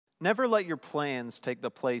Never let your plans take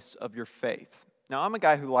the place of your faith. Now, I'm a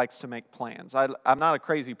guy who likes to make plans. I'm not a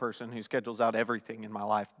crazy person who schedules out everything in my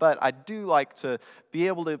life, but I do like to be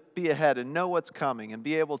able to be ahead and know what's coming and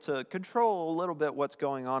be able to control a little bit what's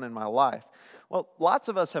going on in my life. Well, lots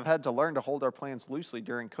of us have had to learn to hold our plans loosely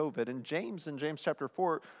during COVID, and James in James chapter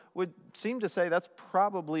 4 would seem to say that's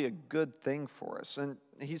probably a good thing for us. And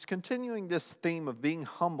he's continuing this theme of being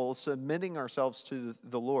humble, submitting ourselves to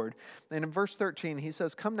the Lord. And in verse 13, he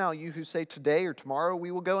says, "Come now, you who say today or tomorrow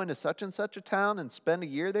we will go into such and such a town and spend a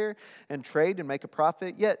year there and trade and make a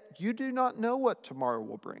profit, yet you do not know what tomorrow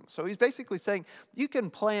will bring." So he's basically saying, you can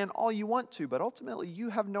plan all you want to, but ultimately you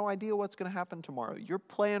have no idea what's going to happen tomorrow. Your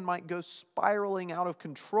plan might go spiraling out of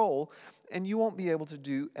control, and you won't be able to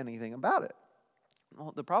do anything about it.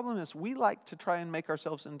 Well, the problem is we like to try and make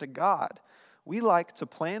ourselves into God. We like to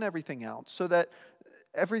plan everything out so that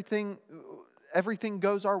everything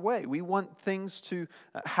goes our way. We want things to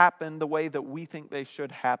happen the way that we think they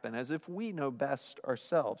should happen, as if we know best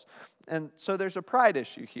ourselves. And so there's a pride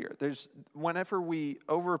issue here. Whenever we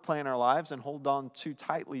overplan our lives and hold on too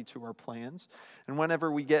tightly to our plans, and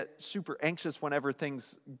whenever we get super anxious whenever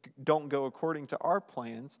things don't go according to our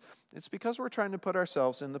plans, it's because we're trying to put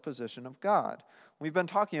ourselves in the position of God. We've been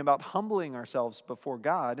talking about humbling ourselves before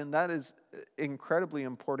God, and that is incredibly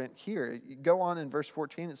important here. You go on in verse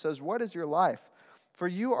 14, it says, "What is your life? For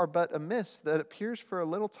you are but a mist that appears for a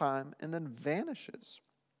little time and then vanishes."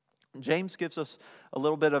 James gives us a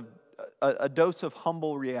little bit of a dose of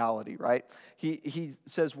humble reality, right? He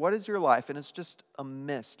says, what is your life? And it's just a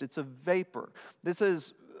mist. It's a vapor. This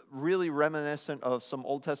is really reminiscent of some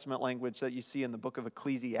Old Testament language that you see in the book of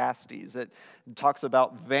Ecclesiastes. It talks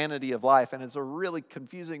about vanity of life, and it's a really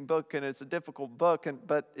confusing book, and it's a difficult book,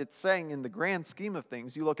 but it's saying in the grand scheme of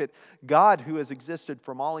things, you look at God who has existed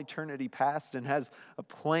from all eternity past and has a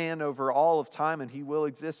plan over all of time, and he will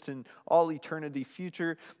exist in all eternity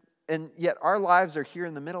future. And yet our lives are here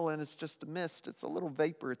in the middle, and it's just a mist. It's a little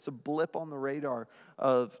vapor. It's a blip on the radar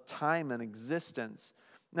of time and existence.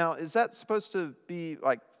 Now, is that supposed to be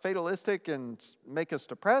like fatalistic and make us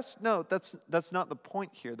depressed? No, that's not the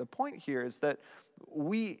point here. The point here is that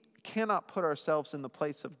we cannot put ourselves in the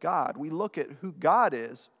place of God. We look at who God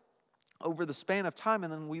is over the span of time,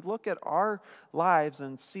 and then we look at our lives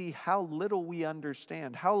and see how little we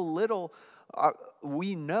understand, how little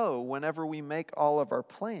we know whenever we make all of our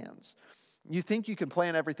plans. You think you can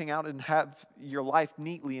plan everything out and have your life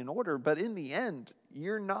neatly in order, but in the end,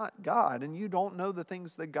 you're not God, and you don't know the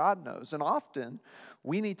things that God knows. And often,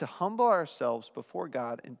 we need to humble ourselves before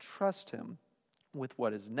God and trust him with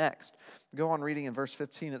what is next. Go on reading in verse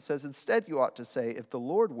 15. It says, "Instead you ought to say, if the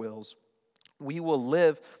Lord wills, we will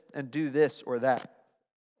live and do this or that."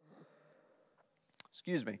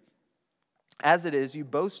 Excuse me. "As it is, you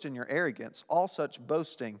boast in your arrogance. All such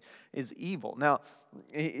boasting is evil." Now,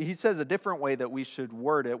 he says a different way that we should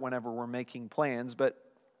word it whenever we're making plans, but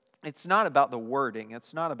it's not about the wording.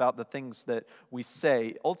 It's not about the things that we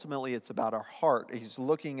say. Ultimately, it's about our heart. He's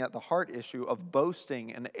looking at the heart issue of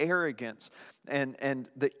boasting and arrogance and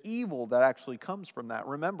the evil that actually comes from that.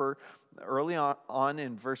 Remember, early on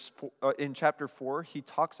in chapter 4, he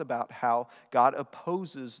talks about how God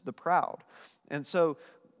opposes the proud. And so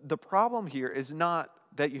the problem here is not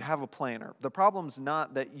that you have a planner. The problem's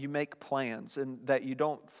not that you make plans and that you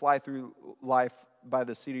don't fly through life by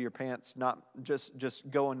the seat of your pants, not just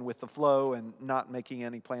going with the flow and not making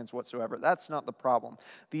any plans whatsoever. That's not the problem.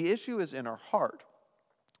 The issue is in our heart.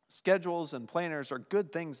 Schedules and planners are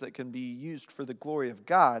good things that can be used for the glory of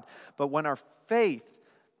God, but when our faith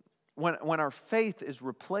is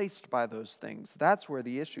replaced by those things, that's where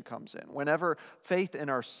the issue comes in. Whenever faith in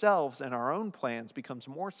ourselves and our own plans becomes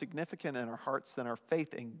more significant in our hearts than our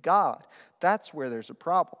faith in God, that's where there's a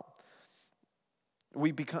problem.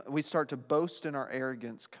 We start to boast in our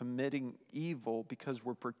arrogance, committing evil because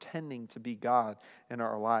we're pretending to be God in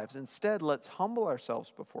our lives. Instead, let's humble ourselves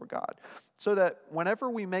before God so that whenever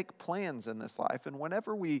we make plans in this life and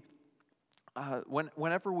whenever we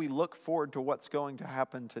look forward to what's going to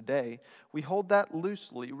happen today, we hold that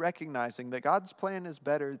loosely, recognizing that God's plan is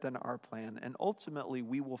better than our plan, and ultimately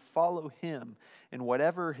we will follow him in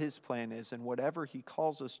whatever his plan is and whatever he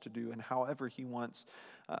calls us to do and however he wants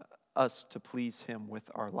us to please him with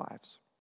our lives.